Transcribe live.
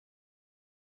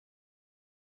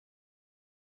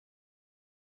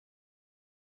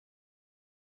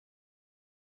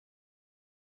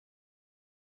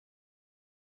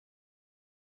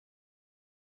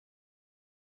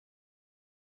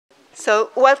So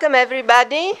welcome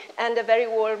everybody, and a very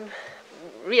warm,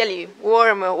 really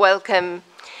warm welcome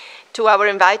to our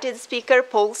invited speaker,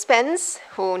 Paul Spence,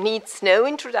 who needs no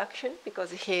introduction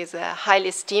because he is a highly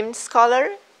esteemed scholar.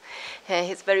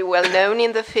 He's very well known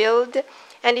in the field,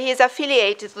 and he is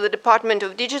affiliated to the Department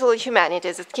of Digital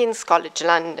Humanities at King's College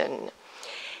London.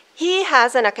 He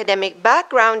has an academic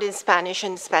background in Spanish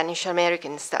and Spanish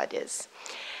American studies.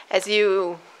 As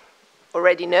you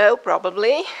already know,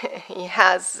 probably, he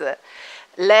has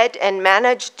led and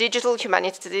managed digital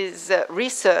humanities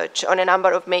research on a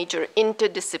number of major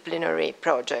interdisciplinary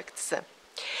projects.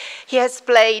 He has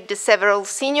played several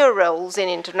senior roles in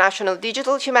international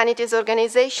digital humanities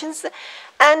organizations,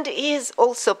 and he is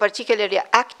also particularly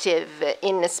active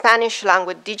in Spanish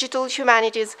language digital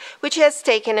humanities, which he has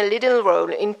taken a leading role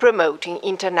in promoting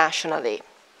internationally.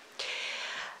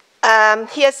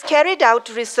 He has carried out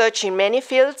research in many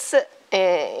fields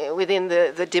within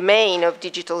the domain of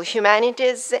digital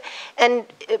humanities, and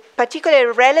particularly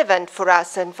relevant for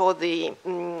us and for the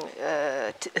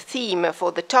theme,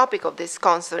 for the topic of this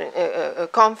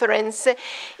conference,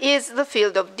 is the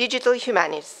field of digital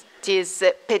humanities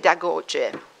pedagogy.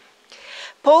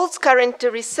 Paul's current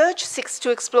research seeks to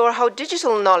explore how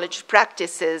digital knowledge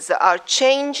practices are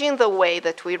changing the way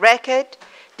that we record,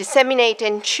 disseminate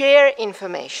and share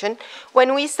information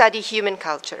when we study human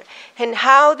culture, and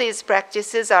how these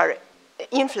practices are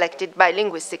inflected by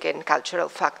linguistic and cultural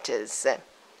factors.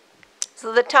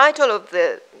 So the title of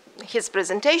his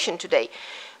presentation today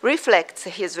reflects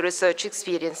his research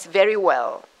experience very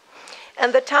well.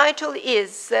 And the title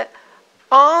is,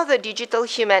 Are the Digital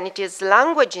Humanities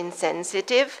Language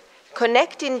Insensitive?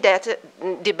 Connecting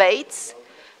Debates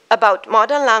about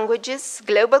Modern Languages,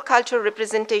 Global Cultural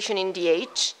Representation in the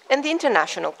Age, and the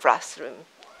International Classroom.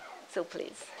 So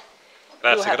please,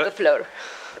 you have the floor.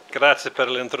 Grazie per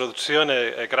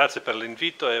l'introduzione e grazie per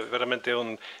l'invito. È veramente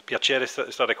un piacere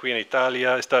stare qui in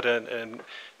Italia, stare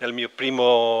nel mio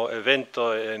primo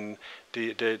evento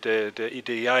di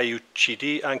 8th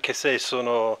AIUCD, anche se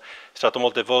sono stato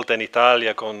molte volte in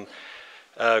Italia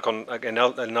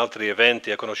in altri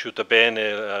eventi, ha conosciuto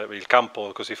bene il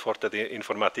campo così forte di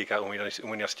informatica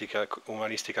umanistica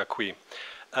qui.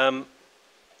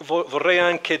 Vorrei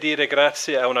anche dire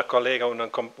grazie a una collega,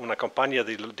 una compagna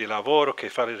di lavoro che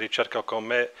fa ricerca con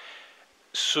me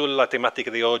sulla tematica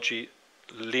di oggi,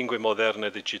 lingue moderne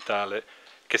digitale,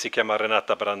 che si chiama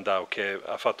Renata Brandau, che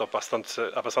ha fatto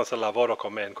abbastanza lavoro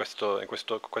con me in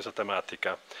questa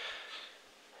tematica.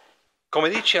 Come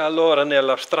dice allora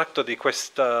nell'astratto di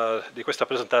questa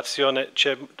presentazione,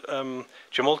 c'è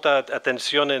molta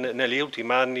attenzione negli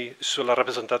ultimi anni sulla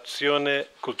rappresentazione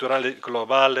culturale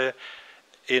globale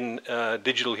in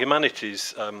Digital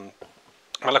Humanities,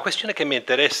 ma la questione che mi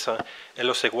interessa è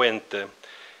lo seguente.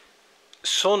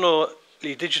 Sono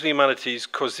i Digital Humanities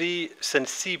così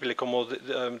sensibili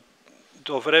come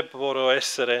dovrebbero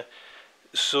essere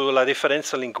sulla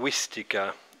differenza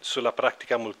linguistica, sulla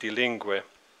pratica multilingue,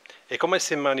 e come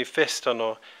si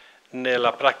manifestano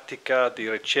nella pratica di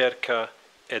ricerca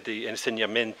e di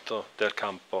insegnamento del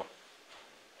campo?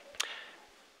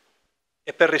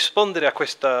 E per rispondere a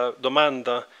questa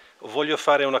domanda voglio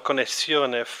fare una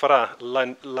connessione fra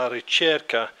la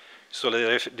ricerca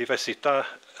sulle diversità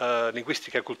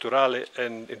linguistica e culturale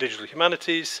in Digital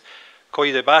Humanities con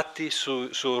i dibattiti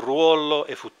sul ruolo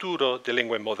e futuro delle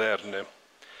lingue moderne.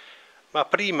 Ma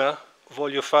prima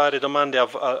voglio fare domande a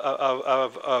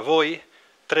voi,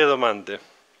 3 domande.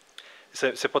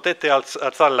 Se potete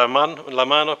alzare la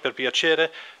mano per piacere.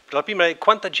 La prima è: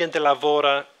 quanta gente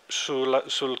lavora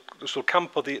sul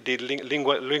campo di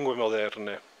lingue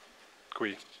moderne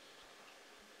qui?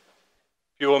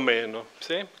 Più o meno,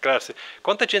 sì? Grazie.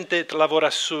 Quanta gente lavora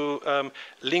su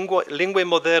lingue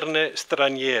moderne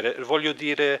straniere? Voglio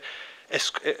dire,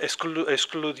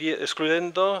 escludendo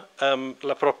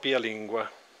la propria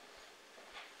lingua.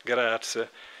 Grazie.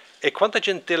 E quanta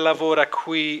gente lavora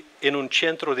qui in un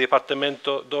centro di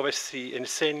dipartimento dove si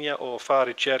insegna o fa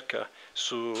ricerca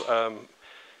su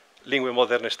lingue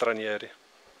moderne straniere?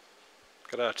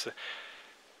 Grazie.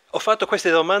 Ho fatto queste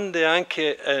domande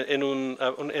anche in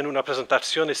una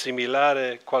presentazione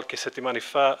similare qualche settimana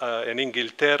fa in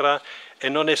Inghilterra, e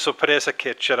non è sorpresa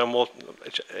che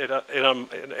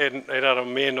erano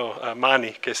meno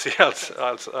mani che si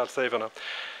alzavano.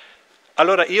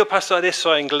 Allora, io passo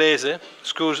adesso a inglese.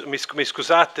 Mi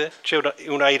scusate, c'è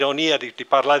una ironia di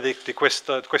parlare di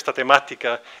questa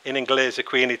tematica in inglese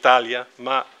qui in Italia,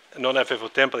 ma non avevo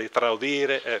tempo di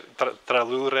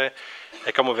tradurre,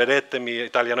 e come vedete il mio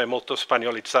italiano è molto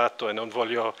spagnolizzato e non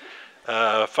voglio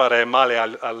fare male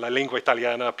alla lingua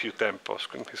italiana più tempo.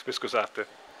 Scusate.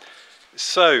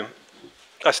 So,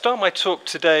 I start my talk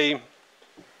today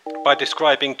by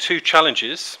describing two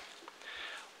challenges,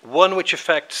 one which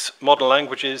affects modern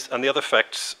languages and the other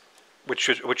affects which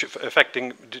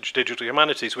affecting digital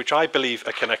humanities, which I believe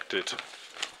are connected.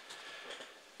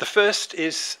 The first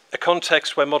is a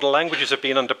context where modern languages have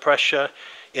been under pressure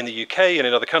in the UK and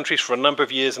in other countries for a number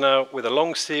of years now, with a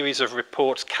long series of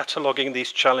reports cataloguing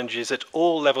these challenges at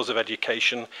all levels of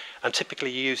education and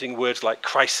typically using words like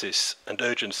crisis and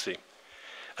urgency.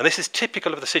 And this is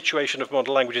typical of the situation of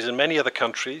modern languages in many other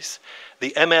countries.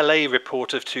 The MLA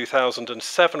report of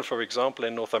 2007, for example,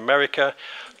 in North America,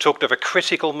 talked of a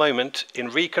critical moment in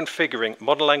reconfiguring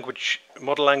modern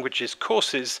languages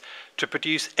courses to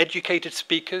produce educated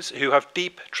speakers who have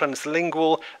deep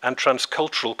translingual and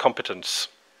transcultural competence.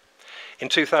 In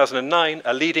 2009,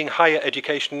 a leading higher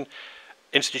education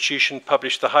institution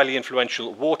published the highly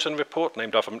influential Wharton report,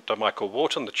 named after Michael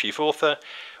Wharton, the chief author,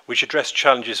 which addressed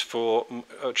challenges for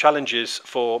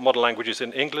modern languages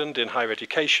in England in higher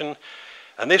education.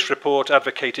 And this report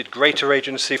advocated greater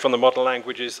agency from the modern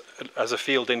languages as a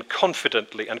field in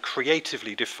confidently and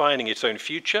creatively defining its own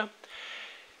future,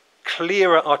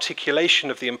 clearer articulation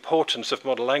of the importance of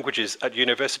modern languages at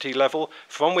university level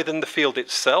from within the field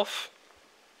itself,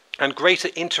 and greater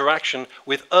interaction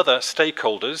with other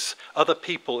stakeholders, other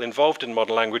people involved in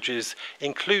modern languages,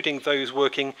 including those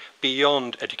working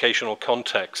beyond educational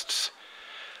contexts,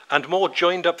 and more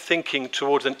joined-up thinking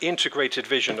towards an integrated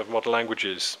vision of modern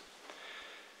languages.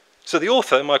 So the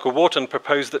author, Michael Wharton,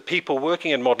 proposed that people working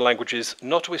in modern languages,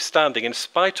 notwithstanding, in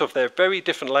spite of their very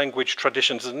different language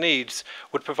traditions and needs,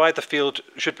 should provide the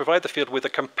field with a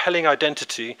compelling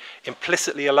identity,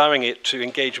 implicitly allowing it to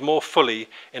engage more fully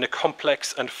in a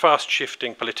complex and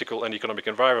fast-shifting political and economic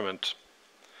environment.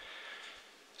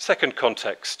 Second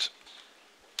context.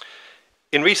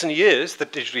 In recent years, the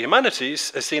digital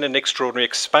humanities has seen an extraordinary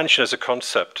expansion as a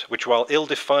concept, which, while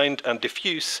ill-defined and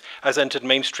diffuse, has entered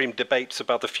mainstream debates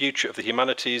about the future of the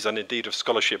humanities and indeed of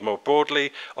scholarship more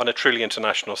broadly on a truly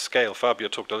international scale. Fabio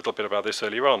talked a little bit about this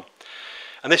earlier on.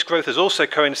 And this growth has also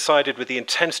coincided with the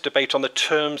intense debate on the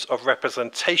terms of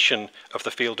representation of the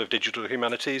field of digital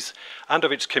humanities and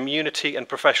of its community and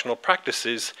professional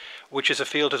practices, which as a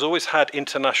field has always had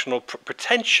international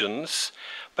pretensions,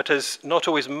 but has not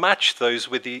always matched those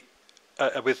with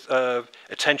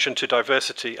attention to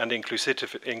diversity and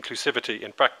inclusivity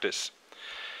in practice.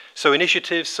 So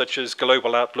initiatives such as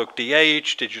Global Outlook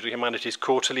DH, Digital Humanities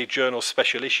Quarterly Journal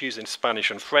Special Issues in Spanish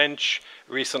and French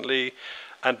recently,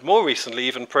 and more recently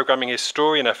even programming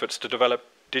historian efforts to develop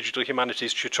digital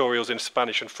humanities tutorials in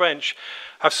Spanish and French,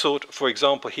 have sought, for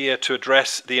example, here to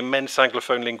address the immense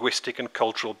Anglophone linguistic and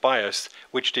cultural bias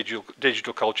which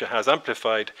digital culture has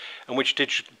amplified, and which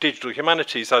digital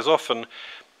humanities has often,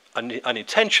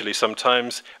 unintentionally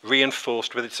sometimes,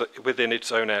 reinforced within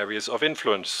its own areas of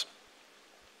influence.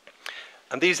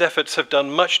 And these efforts have done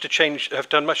much to change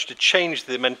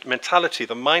the mentality,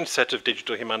 the mindset of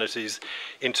digital humanities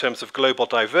in terms of global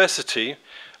diversity,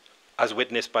 as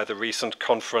witnessed by the recent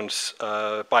conference,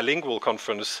 bilingual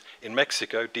conference in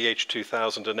Mexico, DH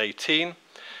 2018,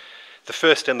 the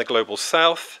first in the Global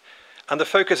South. And the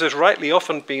focus has rightly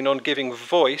often been on giving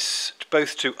voice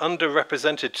both to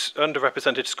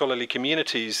underrepresented scholarly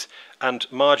communities and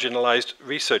marginalized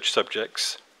research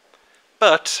subjects.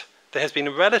 But there has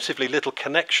been relatively little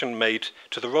connection made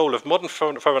to the role of modern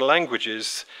foreign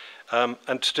languages,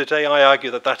 and today I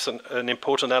argue that that's an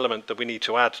important element that we need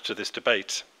to add to this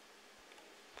debate.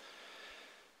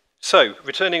 So,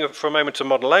 returning for a moment to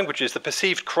modern languages, the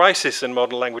perceived crisis in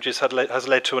modern languages has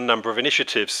led to a number of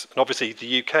initiatives. And obviously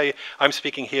the UK, I'm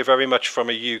speaking here very much from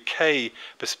a UK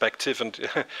perspective, and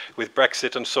with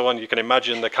Brexit and so on, you can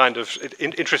imagine the kind of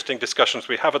interesting discussions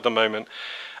we have at the moment.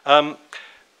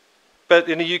 But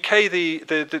in the UK,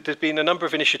 there's been a number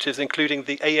of initiatives, including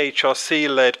the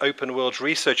AHRC-led Open Worlds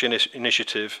Research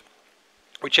Initiative,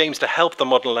 which aims to help the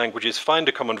modern languages find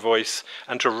a common voice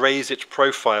and to raise its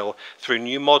profile through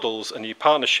new models and new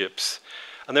partnerships.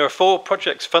 And there are 4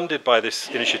 projects funded by this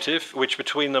initiative, which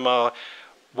between them are: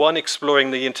 1,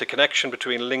 exploring the interconnection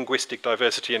between linguistic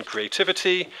diversity and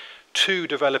creativity; 2,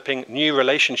 developing new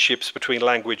relationships between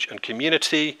language and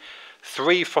community;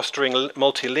 3, fostering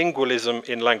multilingualism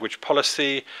in language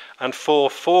policy; and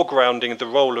 4, foregrounding the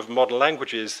role of modern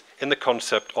languages in the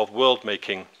concept of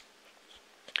world-making.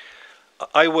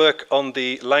 I work on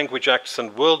the Language Acts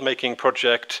and World-Making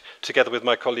project together with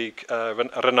my colleague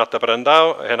Renata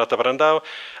Brandão,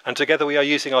 and together we are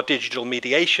using our digital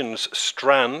mediations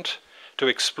strand to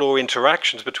explore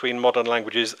interactions between modern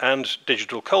languages and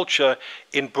digital culture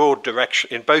in both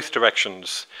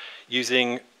directions,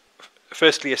 using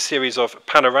firstly a series of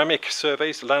panoramic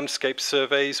surveys, landscape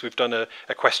surveys. We've done a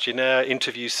questionnaire,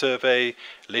 interview survey,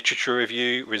 literature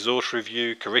review, resource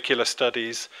review, curricular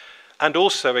studies, and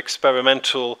also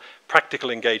experimental practical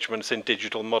engagements in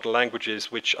digital model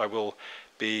languages, which I will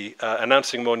be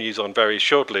announcing more news on very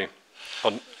shortly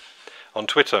on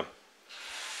Twitter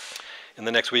in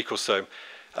the next week or so.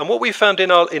 And what we found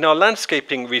in our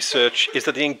landscaping research is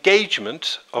that the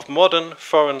engagement of modern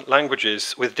foreign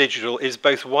languages with digital is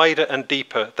both wider and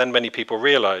deeper than many people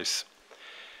realize.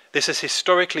 This has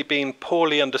historically been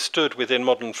poorly understood within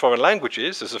modern foreign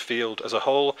languages as a field as a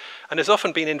whole, and has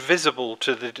often been invisible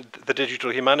to the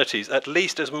digital humanities, at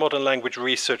least as modern language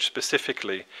research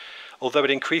specifically, although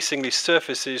it increasingly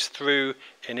surfaces through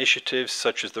initiatives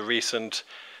such as the recent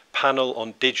panel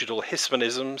on digital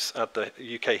Hispanisms at the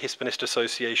UK Hispanist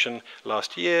Association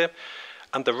last year,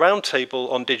 and the roundtable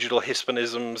on digital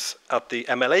Hispanisms at the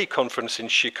MLA conference in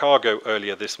Chicago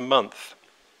earlier this month.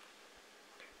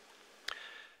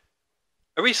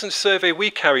 A recent survey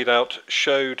we carried out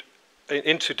showed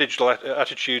into digital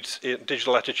attitudes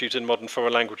in modern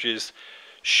foreign languages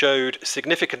showed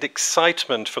significant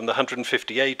excitement from the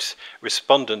 158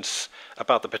 respondents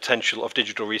about the potential of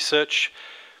digital research.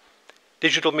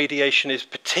 Digital mediation is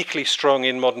particularly strong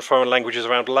in modern foreign languages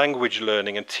around language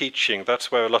learning and teaching.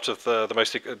 That's where a lot of the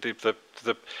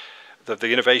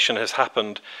innovation has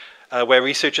happened, where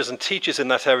researchers and teachers in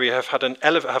that area have had an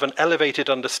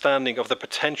elevated understanding of the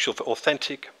potential for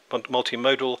authentic,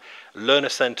 multimodal,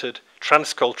 learner-centered,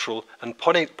 transcultural, and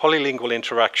polylingual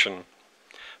interaction.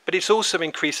 But it's also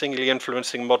increasingly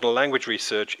influencing modern language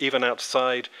research, even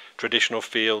outside traditional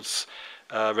fields,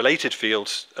 related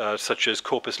fields such as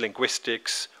corpus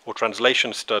linguistics or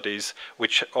translation studies,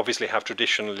 which obviously have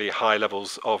traditionally high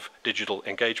levels of digital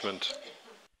engagement.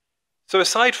 So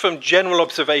aside from general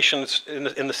observations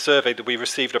in the survey that we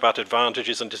received about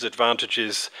advantages and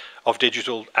disadvantages of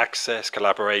digital access,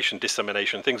 collaboration,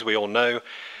 dissemination, things we all know,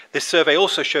 this survey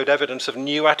also showed evidence of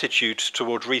new attitudes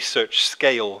toward research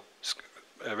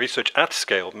at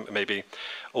scale maybe,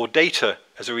 or data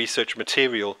as a research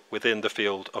material within the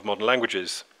field of modern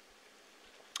languages.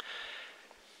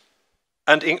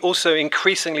 And also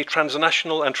increasingly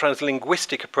transnational and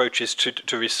translinguistic approaches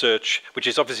to research, which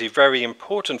is obviously very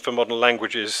important for modern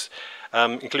languages,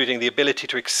 including the ability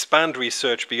to expand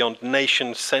research beyond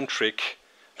nation-centric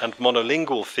and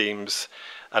monolingual themes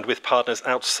and with partners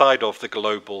outside of the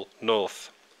global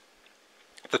north.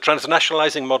 The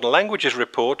Transnationalizing Modern Languages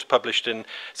report, published in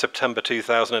September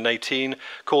 2018,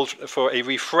 called for a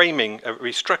reframing, a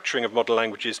restructuring of modern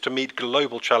languages to meet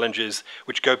global challenges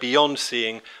which go beyond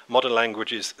seeing modern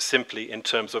languages simply in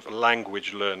terms of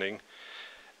language learning,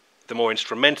 the more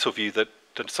instrumental view that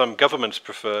some governments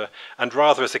prefer, and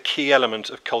rather as a key element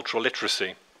of cultural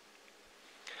literacy.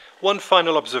 One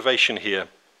final observation here.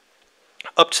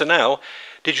 Up to now,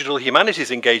 digital humanities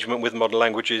engagement with modern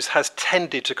languages has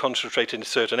tended to concentrate in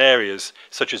certain areas,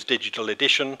 such as digital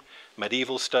edition,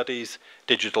 medieval studies,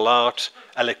 digital art,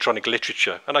 electronic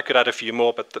literature. And I could add a few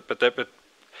more, but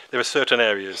there are certain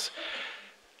areas.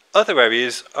 Other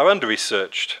areas are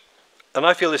under-researched. And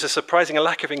I feel there's a surprising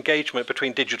lack of engagement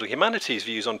between digital humanities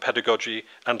views on pedagogy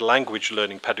and language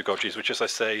learning pedagogies, which, as I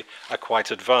say, are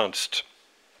quite advanced.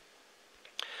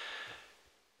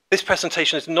 This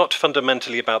presentation is not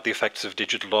fundamentally about the effects of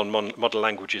digital on modern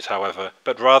languages, however,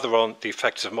 but rather on the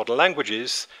effects of modern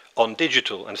languages on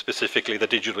digital, and specifically the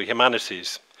digital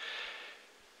humanities.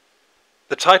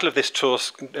 The title of this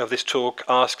talk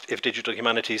asked if digital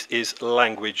humanities is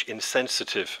language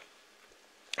insensitive.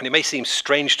 And it may seem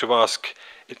strange to ask,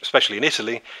 especially in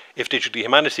Italy, if digital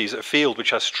humanities, a field which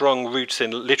has strong roots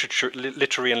in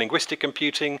literary and linguistic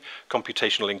computing,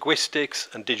 computational linguistics,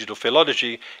 and digital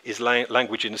philology, is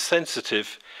language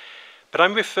insensitive. But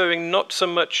I'm referring not so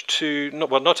much to,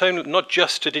 not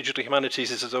just to digital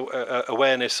humanities as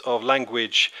awareness of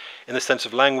language in the sense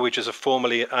of language as a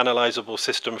formally analyzable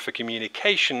system for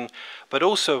communication, but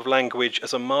also of language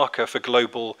as a marker for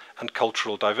global and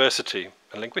cultural diversity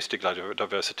and linguistic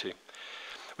diversity.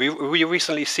 We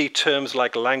recently see terms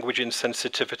like language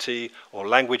insensitivity or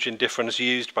language indifference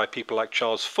used by people like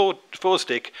Charles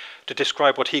Forsdick to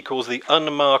describe what he calls the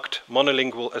unmarked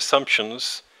monolingual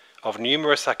assumptions of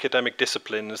numerous academic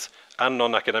disciplines and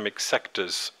non-academic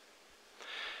sectors.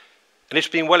 And it's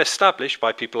been well established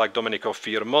by people like Domenico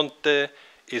Fiermonte,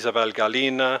 Isabel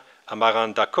Galina, and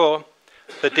Maran Dacot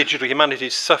that digital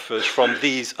humanities suffers from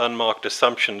these unmarked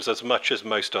assumptions as much as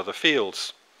most other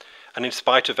fields. And in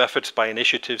spite of efforts by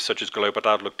initiatives such as Global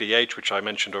Outlook DH, which I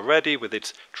mentioned already, with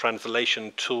its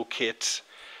translation toolkit,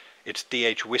 its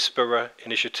DH Whisperer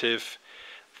initiative,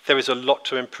 there is a lot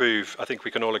to improve, I think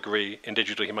we can all agree, in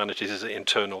digital humanities as an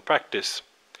internal practice.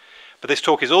 But this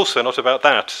talk is also not about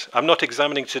that. I'm not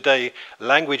examining today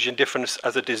language indifference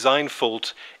as a design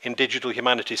fault in digital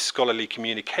humanities scholarly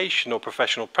communication or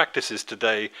professional practices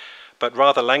today, but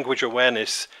rather language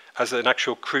awareness as an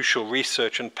actual crucial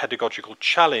research and pedagogical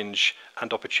challenge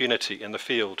and opportunity in the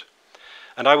field.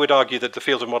 And I would argue that the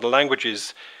field of modern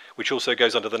languages, which also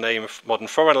goes under the name of modern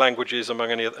foreign languages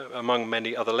among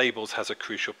many other labels, has a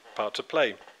crucial part to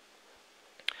play.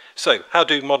 So, how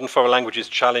do modern foreign languages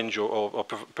challenge or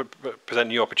present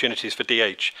new opportunities for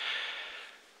DH?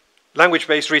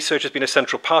 Language-based research has been a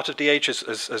central part of DH,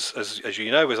 as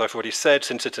you know, as I've already said,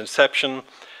 since its inception.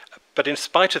 But in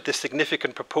spite of this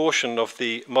significant proportion of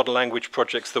the modern language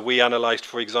projects that we analysed,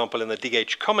 for example, in the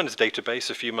DH Commons database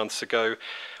a few months ago,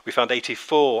 we found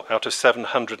 84 out of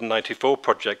 794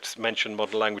 projects mentioned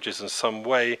modern languages in some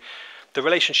way. The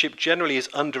relationship generally is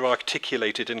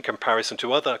under-articulated in comparison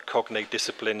to other cognate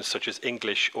disciplines such as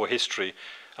English or history,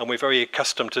 and we're very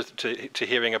accustomed to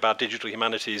hearing about digital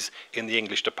humanities in the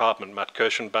English department, Matt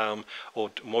Kirschenbaum, or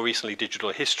more recently digital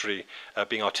history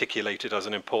being articulated as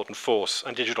an important force,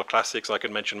 and digital classics, I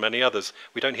could mention many others.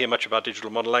 We don't hear much about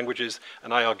digital modern languages,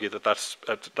 and I argue that that's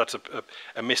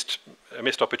a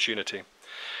missed opportunity.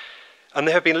 And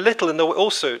there have been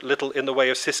also little in the way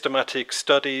of systematic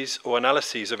studies or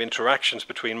analyses of interactions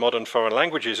between modern foreign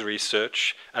languages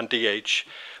research and DH.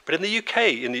 But in the UK,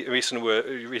 in the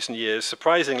recent years,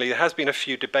 surprisingly, there has been a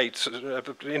few debates.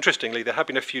 Interestingly, there have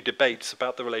been a few debates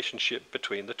about the relationship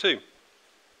between the two.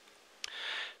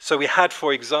 So we had,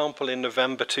 for example, in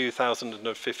November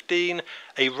 2015,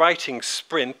 a writing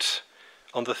sprint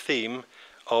on the theme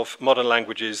of modern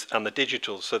languages and the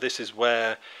digital. So this is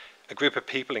where a group of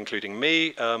people, including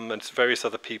me and various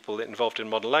other people involved in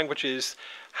modern languages,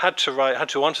 had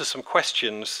to answer some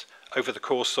questions over the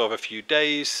course of a few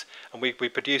days, and we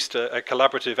produced a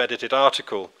collaborative edited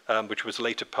article, which was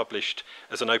later published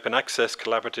as an open access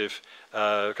collaborative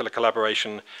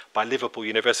collaboration by Liverpool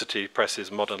University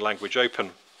Press's Modern Language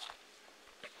Open.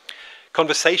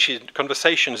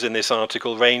 Conversations in this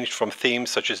article ranged from themes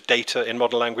such as data in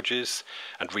modern languages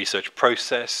and research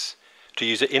process, to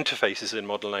user interfaces in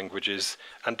modern languages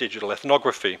and digital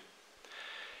ethnography.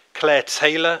 Claire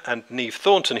Taylor and Neve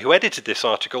Thornton, who edited this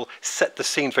article, set the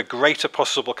scene for greater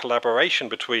possible collaboration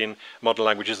between modern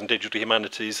languages and digital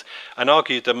humanities, and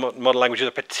argued that modern languages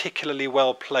are particularly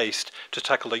well placed to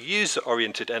tackle the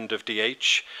user-oriented end of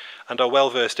DH and are well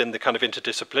versed in the kind of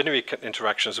interdisciplinary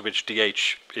interactions which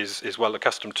DH is well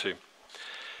accustomed to.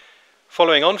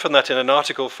 Following on from that, in an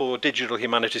article for Digital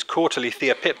Humanities Quarterly,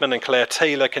 Thea Pittman and Claire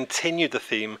Taylor continued the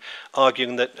theme,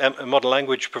 arguing that modern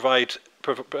language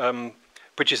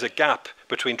bridges a gap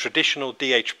between traditional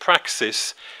DH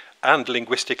praxis and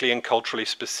linguistically and culturally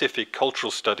specific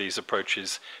cultural studies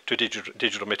approaches to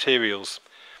digital materials.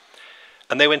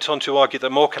 And they went on to argue that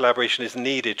more collaboration is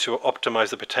needed to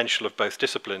optimize the potential of both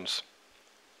disciplines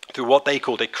through what they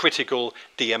called a critical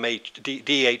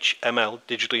DHML,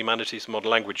 Digital Humanities Modern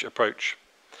Language approach.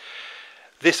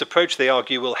 This approach, they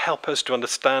argue, will help us to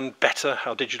understand better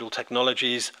how digital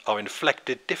technologies are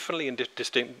inflected differently in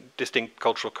distinct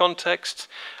cultural contexts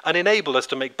and enable us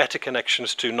to make better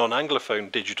connections to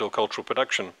non-Anglophone digital cultural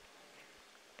production.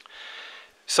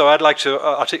 So I'd like to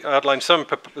outline some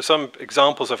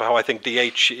examples of how I think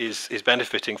DH is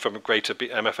benefiting from a greater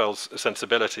MFL's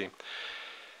sensibility.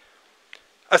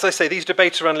 As I say, these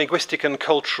debates around linguistic and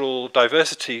cultural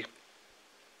diversity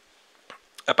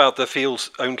about the field's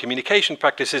own communication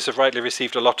practices have rightly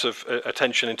received a lot of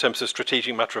attention in terms of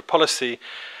strategic matter of policy,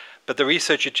 but the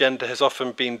research agenda has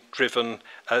often been driven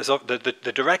as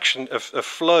the direction of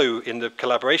flow in the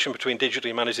collaboration between digital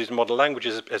humanities and modern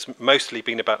languages has mostly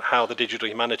been about how the digital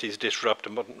humanities disrupt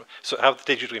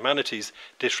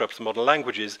modern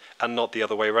languages and not the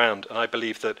other way around. And I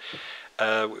believe that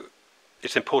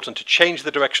it's important to change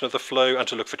the direction of the flow and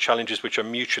to look for challenges which are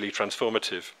mutually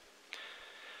transformative.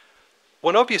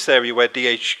 One obvious area where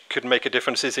DH could make a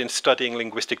difference is in studying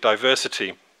linguistic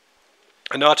diversity.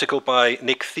 An article by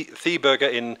Nick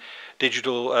Thieberger in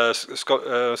Digital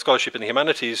Scholarship in the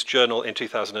Humanities Journal in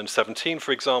 2017,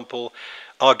 for example,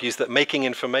 argues that making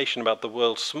information about the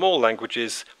world's small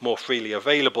languages more freely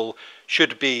available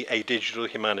should be a digital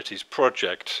humanities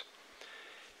project.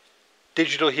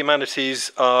 Digital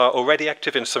humanities are already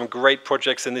active in some great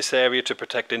projects in this area to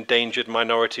protect endangered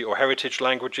minority or heritage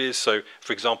languages. So,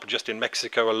 for example, just in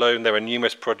Mexico alone, there are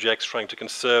numerous projects trying to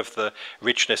conserve the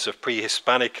richness of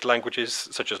pre-Hispanic languages,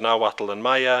 such as Nahuatl and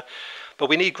Maya. But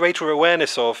we need greater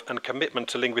awareness of and commitment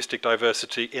to linguistic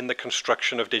diversity in the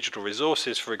construction of digital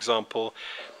resources, for example,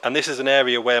 and this is an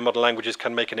area where modern languages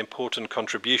can make an important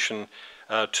contribution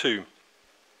to.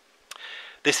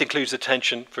 This includes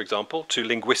attention, for example, to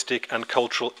linguistic and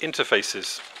cultural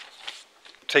interfaces.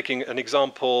 Taking an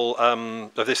example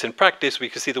of this in practice, we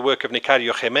can see the work of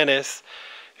Nicario Jimenez,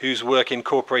 whose work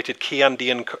incorporated key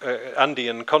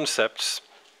Andean concepts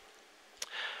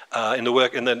in the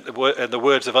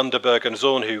words of Underberg and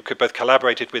Zorn, who both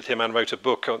collaborated with him and wrote a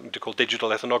book called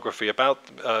Digital Ethnography about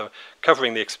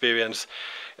covering the experience.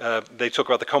 They talk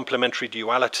about the complementary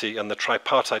duality and the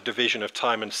tripartite division of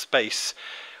time and space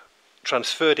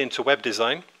transferred into web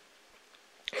design.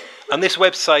 And this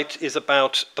website is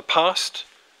about the past.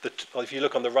 If you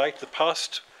look on the right, the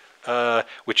past,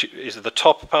 which is the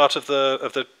top part of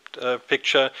the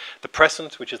picture, the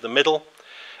present, which is the middle,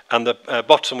 and the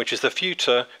bottom, which is the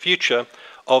future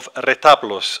of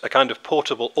retablos, a kind of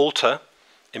portable altar,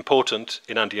 important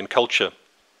in Andean culture.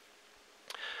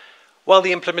 While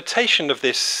the implementation of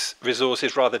this resource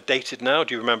is rather dated now,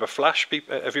 do you remember Flash,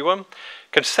 everyone?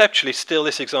 Conceptually, still,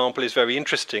 this example is very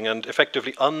interesting and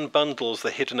effectively unbundles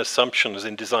the hidden assumptions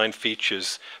in design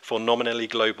features for nominally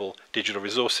global digital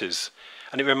resources.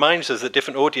 And it reminds us that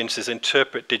different audiences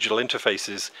interpret digital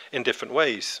interfaces in different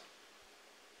ways.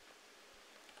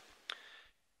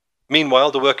 Meanwhile,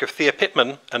 the work of Thea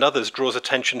Pittman and others draws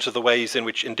attention to the ways in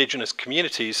which indigenous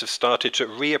communities have started to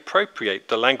reappropriate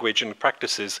the language and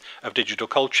practices of digital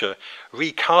culture,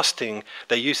 recasting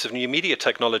their use of new media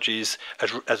technologies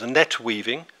as net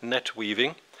weaving, come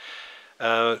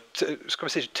si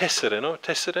dice? Tessere, no?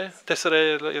 Tessere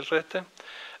il rete?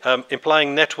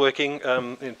 Implying networking,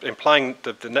 implying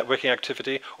the networking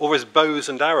activity, or as bows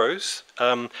and arrows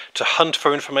to hunt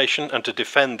for information and to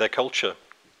defend their culture.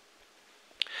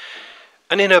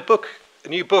 And in her book,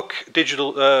 new book,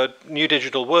 New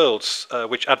Digital Worlds,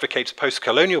 which advocates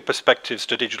post-colonial perspectives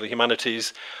to digital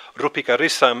humanities, Rupika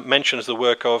Rissam mentions the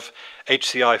work of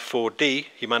HCI 4D,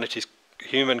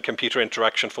 Human-Computer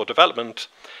Interaction for Development,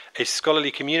 a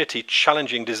scholarly community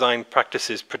challenging design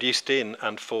practices produced in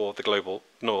and for the global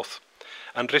north.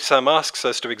 And Rissam asks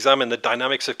us to examine the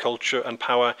dynamics of culture and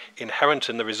power inherent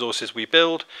in the resources we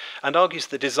build, and argues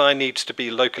that design needs to be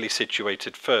locally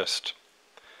situated first.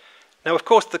 Now, of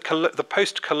course, the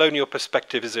post-colonial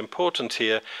perspective is important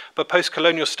here, but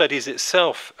post-colonial studies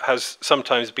itself has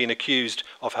sometimes been accused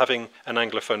of having an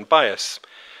Anglophone bias,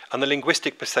 and the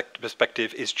linguistic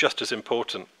perspective is just as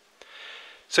important.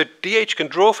 So DH can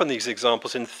draw from these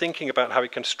examples in thinking about how we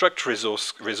construct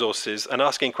resources and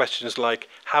asking questions like,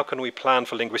 how can we plan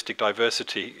for linguistic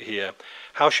diversity here?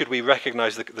 How should we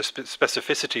recognize the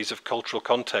specificities of cultural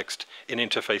context in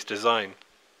interface design?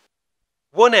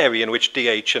 One area in which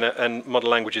DH and modern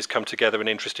languages come together in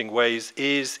interesting ways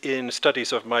is in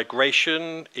studies of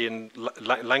migration, in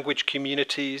language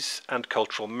communities, and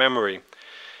cultural memory.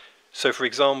 So, for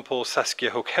example, Saskia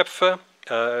Hoek-Hepfer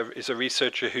is a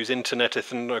researcher whose internet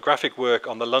ethnographic work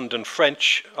on the London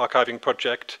French archiving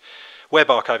project, web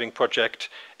archiving project,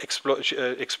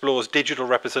 explores digital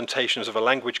representations of a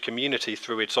language community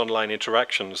through its online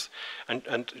interactions.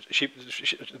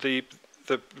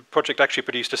 The project actually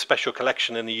produced a special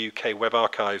collection in the UK Web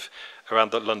Archive around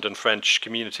the London French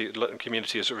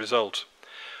community as a result.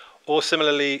 Or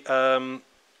similarly,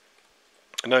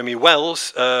 Naomi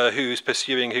Wells, who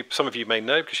some of you may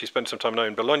know because she spent some time now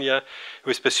in Bologna,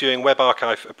 who is pursuing web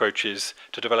archive approaches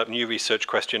to develop new research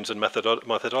questions and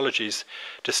methodologies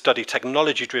to study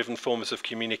technology-driven forms of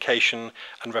communication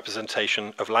and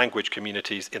representation of language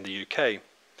communities in the UK.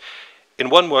 In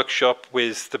one workshop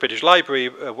with the British Library,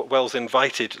 Wells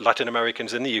invited Latin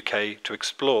Americans in the UK to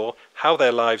explore how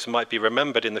their lives might be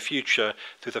remembered in the future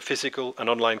through the physical and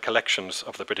online collections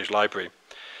of the British Library.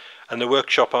 And the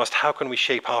workshop asked, how can we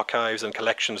shape archives and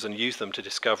collections and use them to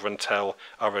discover and tell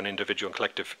our own individual and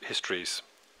collective histories?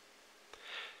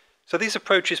 So these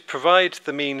approaches provide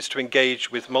the means to engage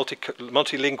with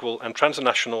multilingual and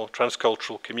transnational,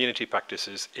 transcultural community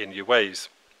practices in new ways.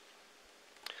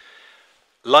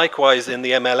 Likewise, in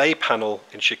the MLA panel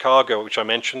in Chicago, which I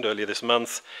mentioned earlier this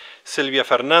month, Silvia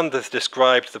Fernandez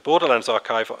described the Borderlands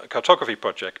Archive Cartography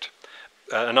Project,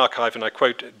 an archive, and I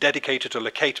quote, dedicated to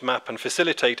locate, map and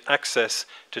facilitate access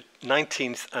to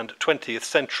 19th and 20th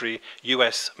century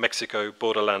US-Mexico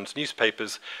borderlands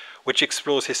newspapers, which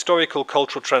explores historical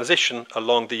cultural transition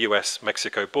along the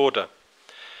US-Mexico border.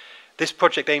 This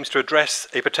project aims to address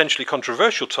a potentially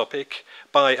controversial topic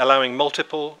by allowing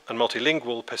multiple and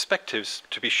multilingual perspectives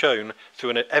to be shown through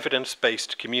an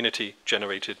evidence-based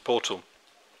community-generated portal.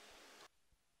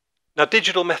 Now,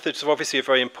 digital methods are obviously a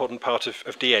very important part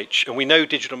of DH, and we know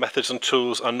digital methods and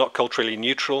tools are not culturally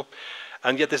neutral,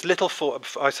 and yet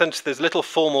I sense there's little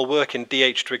formal work in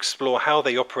DH to explore how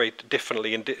they operate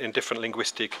differently in different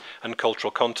linguistic and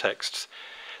cultural contexts.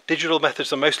 Digital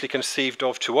methods are mostly conceived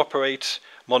of to operate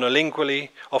monolingually,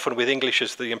 often with English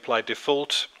as the implied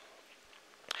default.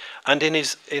 And in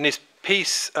his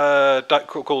piece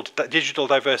called Digital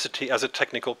Diversity as a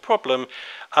Technical Problem,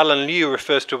 Alan Liu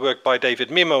refers to work by David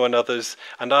Mimo and others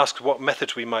and asks what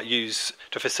methods we might use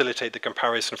to facilitate the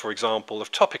comparison, for example,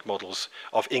 of topic models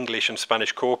of English and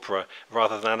Spanish corpora,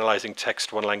 rather than analysing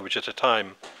text one language at a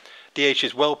time. DH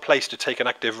is well placed to take an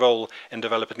active role in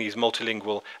developing these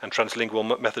multilingual and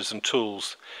translingual methods and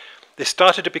tools. This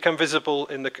started to become visible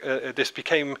in the.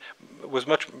 Was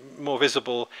much more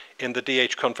visible in the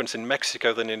DH conference in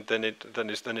Mexico than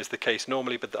is the case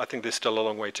normally. But I think there's still a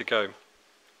long way to go.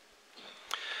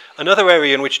 Another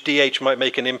area in which DH might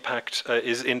make an impact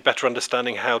is in better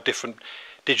understanding how different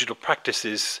digital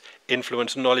practices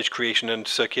influence knowledge creation and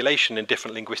circulation in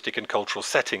different linguistic and cultural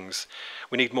settings.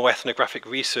 We need more ethnographic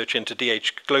research into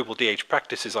global DH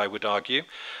practices, I would argue,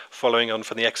 following on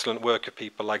from the excellent work of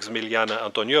people like Zmiljana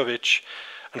Antoniovic.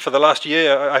 And for the last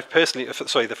year,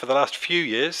 for the last few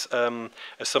years,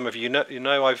 as some of you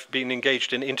know, I've been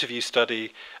engaged in an interview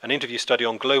study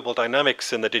on global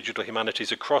dynamics in the digital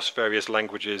humanities across various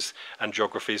languages and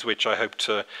geographies, which I hope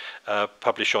to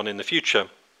publish on in the future.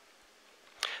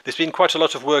 There's been quite a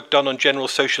lot of work done on general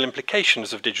social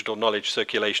implications of digital knowledge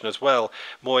circulation as well,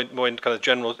 more in kind of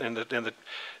general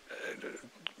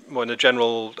more in the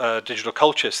general digital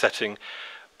culture setting.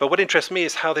 But what interests me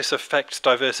is how this affects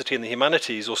diversity in the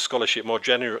humanities or scholarship more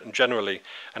generally,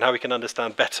 and how we can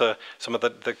understand better some of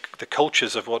the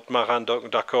cultures of what Marin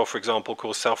D'accord, for example,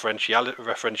 calls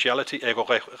self-referentiality,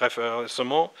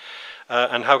 ego-référencement,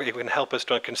 and how it can help us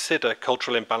to consider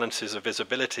cultural imbalances of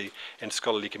visibility in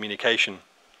scholarly communication.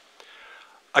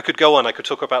 I could go on, I could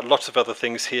talk about lots of other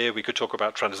things here. We could talk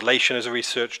about translation as a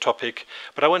research topic,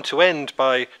 but I want to end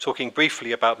by talking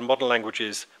briefly about modern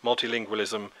languages,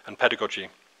 multilingualism, and pedagogy.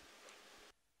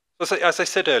 As I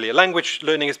said earlier, language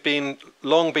learning has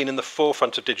long been in the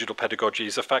forefront of digital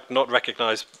pedagogies, a fact not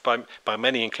recognized by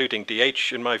many, including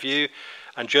DH, in my view.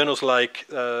 And journals like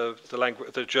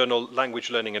the journal Language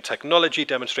Learning and Technology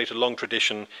demonstrate a long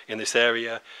tradition in this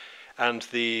area. And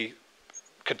the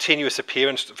continuous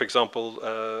appearance, for example,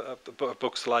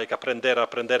 books like Aprender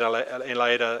en la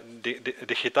era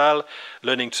digital,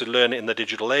 Learning to Learn in the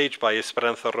Digital Age by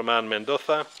Esperanza Román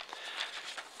Mendoza,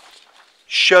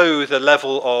 show the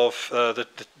level of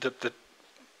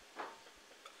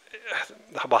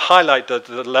highlight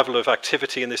the level of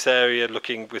activity in this area,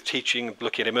 looking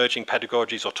at emerging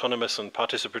pedagogies, autonomous and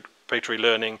participatory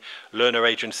learning, learner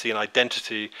agency and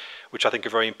identity, which I think are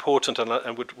very important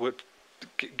and would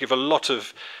give a lot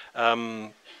of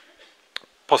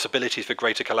possibilities for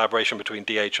greater collaboration between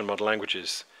DH and modern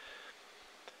languages.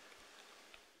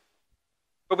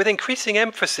 But with increasing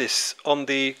emphasis on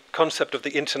the concept of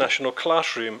the international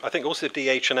classroom, I think also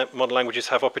DH and modern languages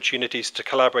have opportunities to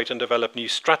collaborate and develop new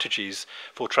strategies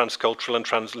for transcultural and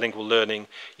translingual learning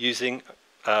using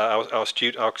our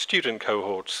student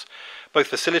cohorts, both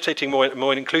facilitating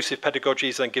more inclusive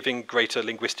pedagogies and giving greater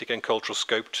linguistic and cultural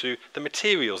scope to the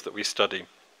materials that we study.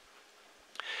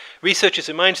 Researchers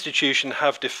in my institution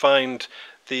have defined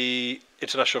the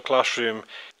international classroom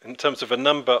in terms of a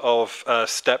number of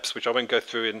steps, which I won't go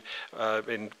through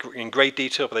in great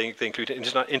detail, but they include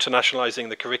internationalizing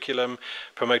the curriculum,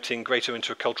 promoting greater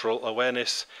intercultural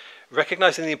awareness,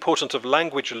 recognizing the importance of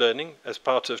language learning as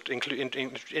part of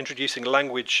introducing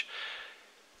language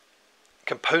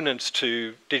components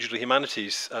to digital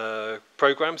humanities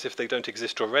programs if they don't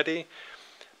exist already.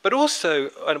 But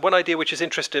also, and one idea which has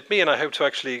interested me, and I hope to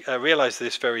actually realize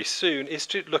this very soon, is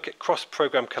to look at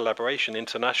cross-program collaboration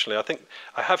internationally. I think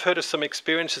I have heard of some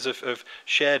experiences of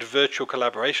shared virtual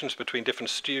collaborations between different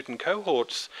student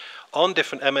cohorts on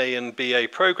different MA and BA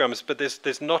programs, but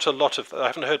there's not a lot of, I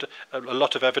haven't heard a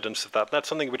lot of evidence of that. That's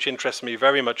something which interests me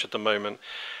very much at the moment.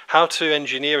 How to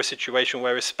engineer a situation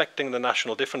where, respecting the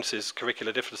national differences,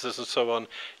 curricular differences and so on,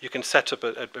 you can set up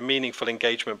a meaningful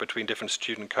engagement between different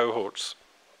student cohorts.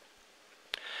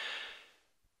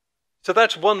 So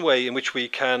that's one way in which we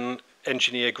can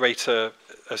engineer a greater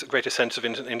sense of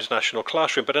international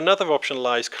classroom. But another option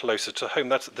lies closer to home.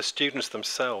 That's the students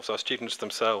themselves, our students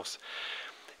themselves.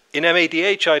 In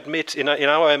MADH, I admit, in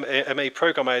our MA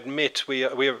program, I admit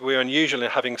we're unusual in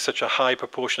having such a high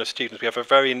proportion of students. We have a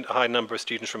very high number of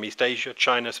students from East Asia,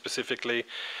 China specifically.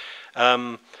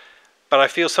 But I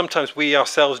feel sometimes we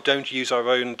ourselves don't use our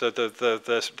own,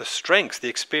 the strengths, the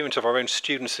experience of our own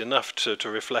students enough to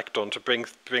reflect on, to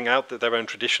bring out their own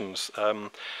traditions.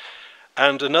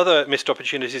 And another missed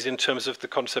opportunity is in terms of the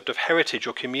concept of heritage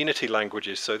or community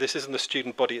languages. So this isn't the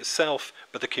student body itself,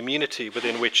 but the community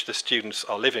within which the students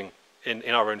are living in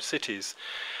our own cities.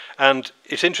 And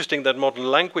it's interesting that modern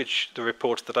language, the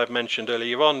reports that I've mentioned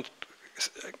earlier on,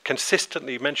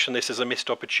 consistently mention this as a missed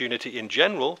opportunity in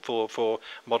general for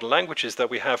modern languages that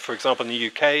we have, for example, in the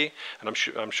UK, and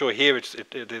I'm sure here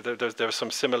there are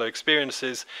some similar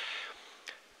experiences.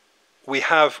 We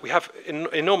have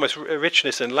enormous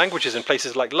richness in languages in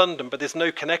places like London, but there's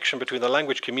no connection between the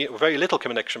language community, very little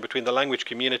connection between the language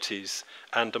communities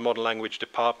and the modern language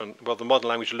department, well, the modern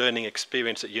language learning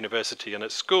experience at university and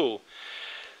at school.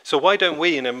 So why don't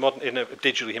we, in a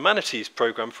digital humanities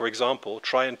program, for example,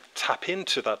 try and tap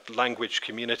into that language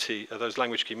community, those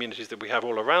language communities that we have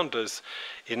all around us,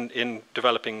 in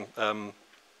developing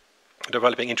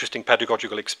interesting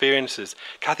pedagogical experiences.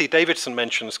 Kathy Davidson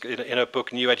mentions in her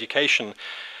book New Education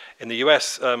in the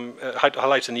US,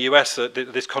 highlights in the US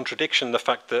this contradiction, the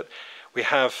fact that we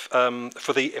have,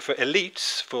 for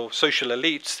elites, for social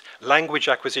elites, language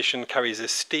acquisition carries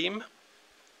esteem,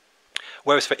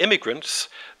 whereas for immigrants,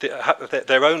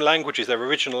 their own languages, their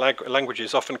original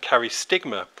languages often carry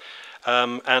stigma.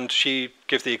 And she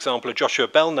gives the example of Joshua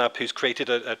Belknap, who's created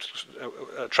a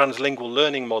translingual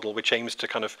learning model which aims to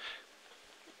kind of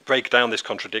break down this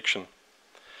contradiction.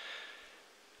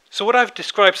 So what I've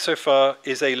described so far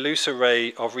is a loose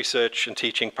array of research and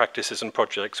teaching practices and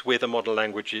projects with a modern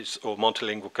languages or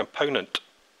multilingual component.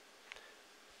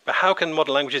 But how can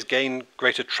modern languages gain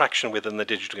greater traction within the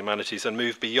digital humanities and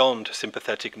move beyond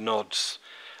sympathetic nods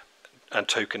and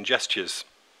token gestures?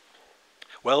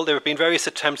 Well, there have been various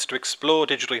attempts to explore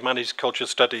digital humanities cultural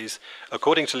studies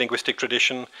according to linguistic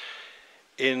tradition.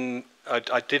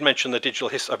 I did mention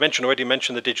I've already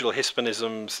mentioned the digital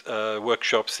hispanisms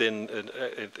workshops in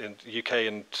the UK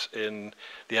and in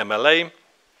the MLA.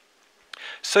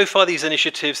 So far, these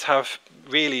initiatives have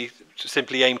really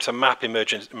simply aimed to map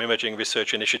emerging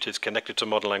research initiatives connected to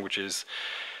modern languages.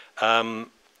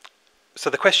 So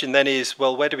the question then is,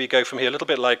 well, where do we go from here? A little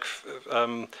bit like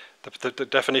the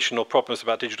definitional problems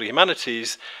about digital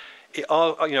humanities.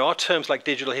 Are terms like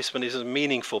digital hispanism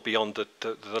meaningful beyond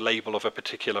the label of a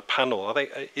particular panel?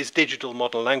 Is digital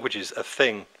modern languages a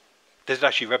thing? Does it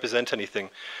actually represent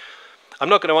anything? I'm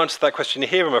not going to answer that question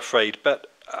here, I'm afraid, but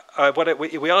what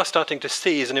we are starting to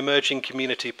see is an emerging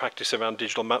community practice around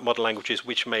digital modern languages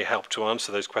which may help to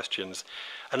answer those questions.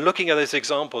 And looking at those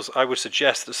examples, I would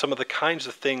suggest that some of the kinds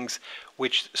of things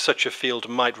which such a field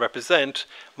might represent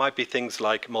might be things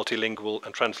like multilingual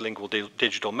and translingual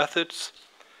digital methods,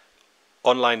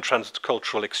 online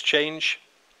transcultural exchange,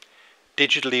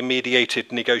 digitally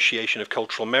mediated negotiation of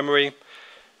cultural memory,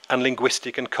 and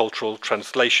linguistic and cultural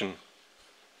translation.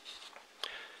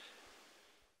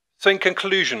 So in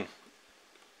conclusion,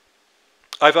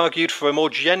 I've argued for a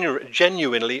more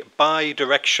genuinely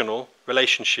bi-directional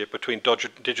relationship between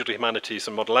digital humanities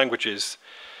and modern languages.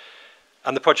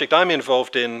 And the project I'm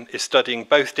involved in is studying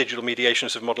both digital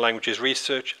mediations of modern languages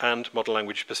research and modern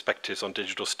language perspectives on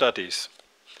digital studies.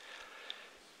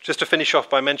 Just to finish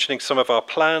off by mentioning some of our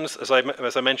plans, as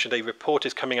I mentioned, a report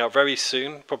is coming out very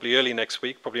soon, probably early next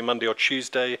week, probably Monday or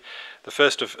Tuesday, the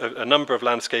first of a number of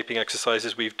landscaping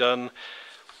exercises we've done.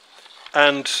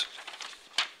 And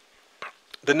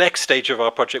the next stage of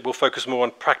our project will focus more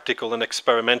on practical and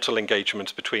experimental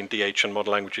engagements between DH and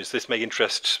modern languages. This may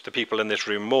interest the people in this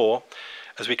room more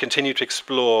as we continue to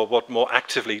explore what more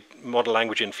actively modern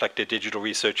language-inflected digital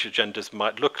research agendas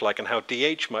might look like and how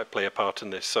DH might play a part in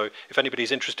this. So if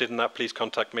anybody's interested in that, please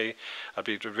contact me. I'd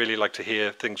really like to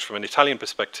hear things from an Italian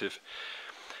perspective.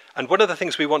 And one of the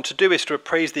things we want to do is to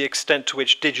appraise the extent to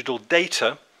which digital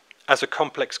data, as a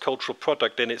complex cultural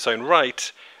product in its own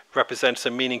right, represents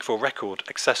a meaningful record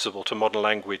accessible to modern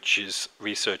languages,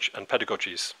 research and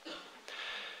pedagogies.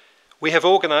 We have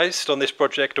organised on this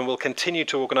project and will continue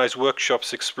to organise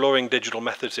workshops exploring digital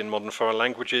methods in modern foreign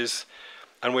languages,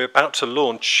 and we're about to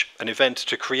launch an event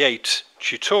to create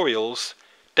tutorials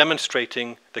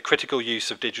demonstrating the critical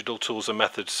use of digital tools and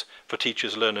methods for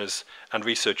teachers, learners and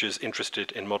researchers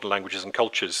interested in modern languages and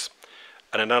cultures.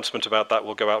 An announcement about that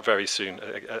will go out very soon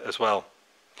as well,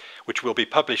 which will be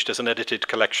published as an edited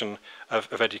collection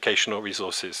of educational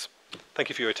resources. Thank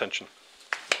you for your attention.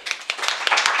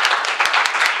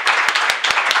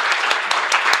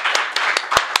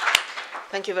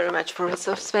 Thank you very much,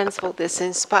 Professor Spence, for this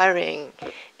inspiring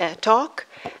talk.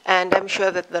 And I'm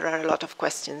sure that there are a lot of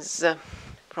questions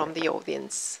from the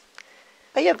audience.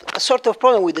 I have a sort of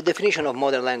problem with the definition of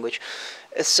modern language.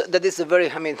 That is the very,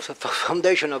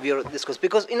 foundation of your discourse.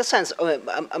 Because in a sense,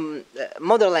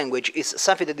 modern language is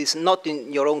something that is not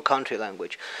in your own country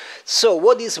language. So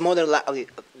what is modern language?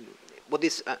 What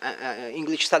is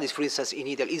English studies, for instance, in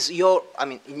Italy? Is your,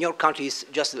 in your country is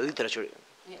just literature,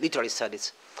 literary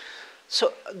studies.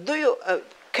 So do you,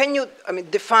 can you,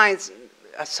 define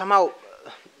somehow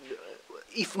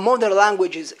if modern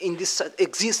languages in this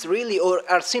exist really, or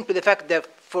are simply the fact that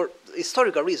for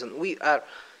historical reason we are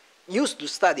used to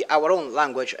study our own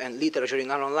language and literature in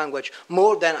our own language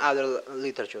more than other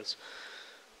literatures?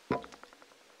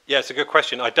 Yeah, it's a good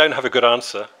question. I don't have a good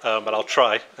answer, but I'll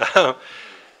try.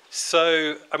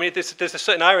 So, there's a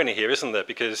certain irony here, isn't there?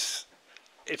 Because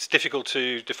it's difficult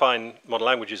to define modern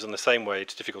languages in the same way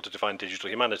it's difficult to define digital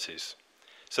humanities.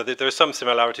 So there are some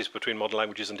similarities between modern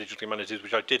languages and digital humanities,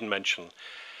 which I didn't mention.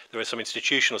 There are some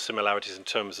institutional similarities in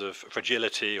terms of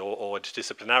fragility or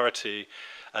disciplinarity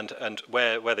and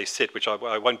where they sit, which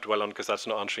I won't dwell on because that's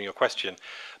not answering your question.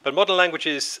 But modern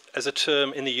languages as a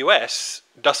term in the US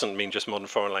doesn't mean just modern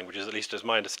foreign languages, at least as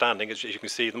my understanding. As you can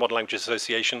see, the Modern Languages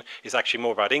Association is actually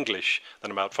more about English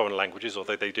than about foreign languages,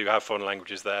 although they do have foreign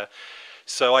languages there.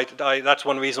 So that's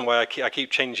one reason why I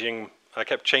keep changing. I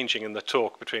kept changing in the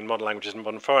talk between modern languages and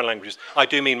modern foreign languages. I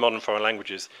do mean modern foreign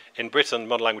languages. In Britain,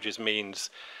 modern languages means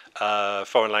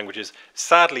foreign languages.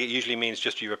 Sadly, it usually means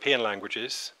just European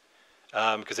languages,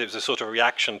 because it was a sort of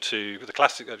reaction to the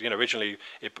classic. Originally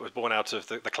it was born out of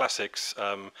the classics,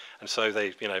 and so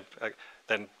they,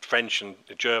 then French and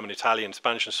German, Italian,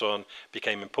 Spanish, and so on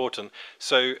became important.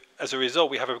 So as a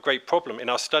result, we have a great problem in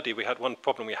our study. One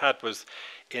problem we had was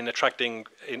in attracting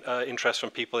interest from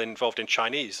people involved in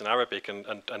Chinese and Arabic and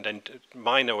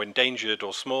minor or endangered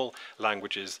or small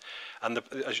languages. And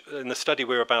in the study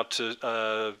we're about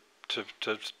to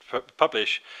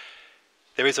publish,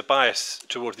 there is a bias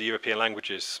towards the European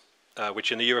languages,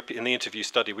 which in the interview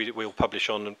study we'll publish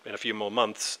on in a few more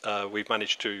months. We've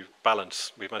managed to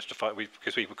balance. We've managed to find,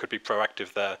 because we could be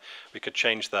proactive there. We could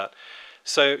change that.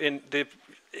 So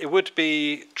it would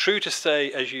be true to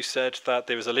say, as you said, that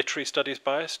there is a literary studies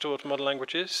bias towards modern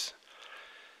languages.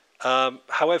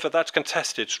 However, that's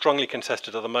contested, strongly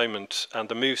contested at the moment, and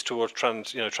the moves towards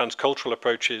transcultural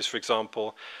approaches, for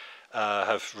example,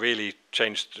 have really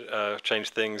changed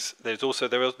things. There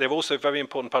are also very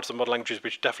important parts of modern languages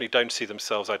which definitely don't see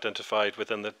themselves identified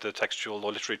within the textual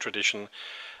or literary tradition,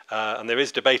 and there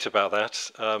is debate about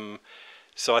that.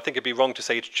 So I think it'd be wrong to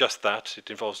say it's just that. It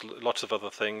involves lots of other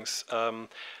things.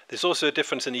 There's also a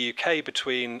difference in the UK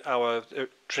between our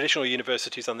traditional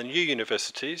universities and the new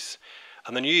universities.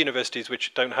 And the new universities,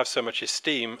 which don't have so much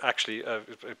esteem, actually,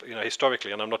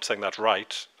 historically, and I'm not saying that's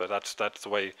right, but that's the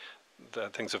way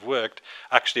things have worked,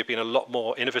 actually have been a lot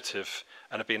more innovative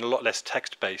and have been a lot less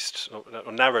text-based,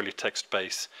 or narrowly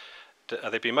text-based.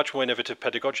 They've been much more innovative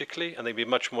pedagogically, and they've been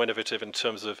much more innovative in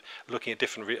terms of looking at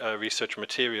different research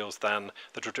materials than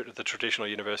the traditional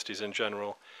universities in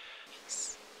general.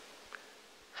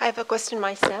 I have a question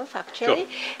myself, actually,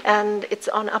 Sure. And it's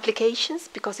on applications,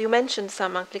 because you mentioned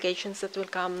some applications that will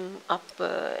come up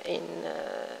in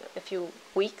a few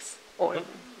weeks or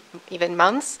even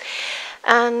months.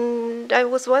 And I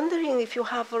was wondering if you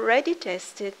have already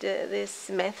tested these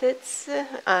methods,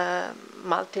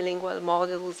 multilingual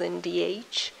models in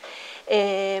DH,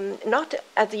 not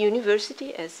at the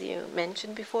university, as you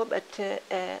mentioned before, but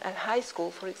at high school,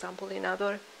 for example,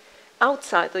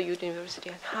 outside the university,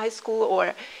 at high school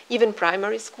or even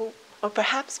primary school, or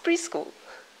perhaps preschool.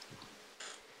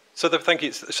 So thank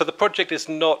you. So the project is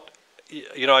not,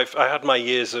 I had my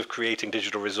years of creating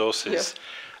digital resources. Yeah.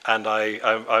 And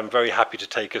I'm very happy to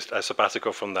take a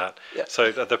sabbatical from that. Yeah.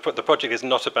 So the project is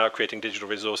not about creating digital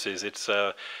resources. It's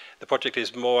the project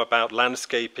is more about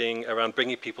landscaping, around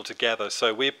bringing people together.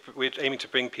 So we're aiming to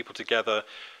bring people together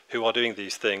who are doing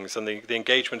these things, and the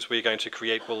engagements we're going to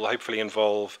create will hopefully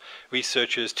involve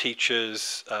researchers,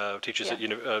 teachers, lecturers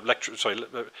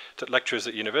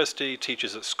at university,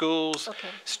 teachers at schools,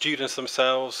 students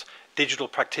themselves, digital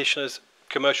practitioners,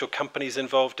 commercial companies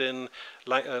involved in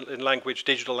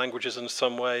digital languages in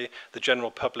some way, the general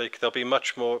public. There'll be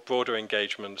much more broader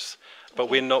engagements, but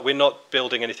we're not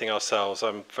building anything ourselves.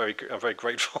 I'm very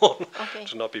grateful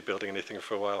to not be building anything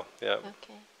for a while. Yeah.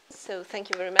 Okay. So thank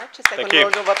you very much. A second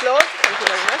round of applause. Thank you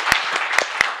very much.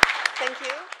 Thank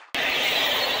you.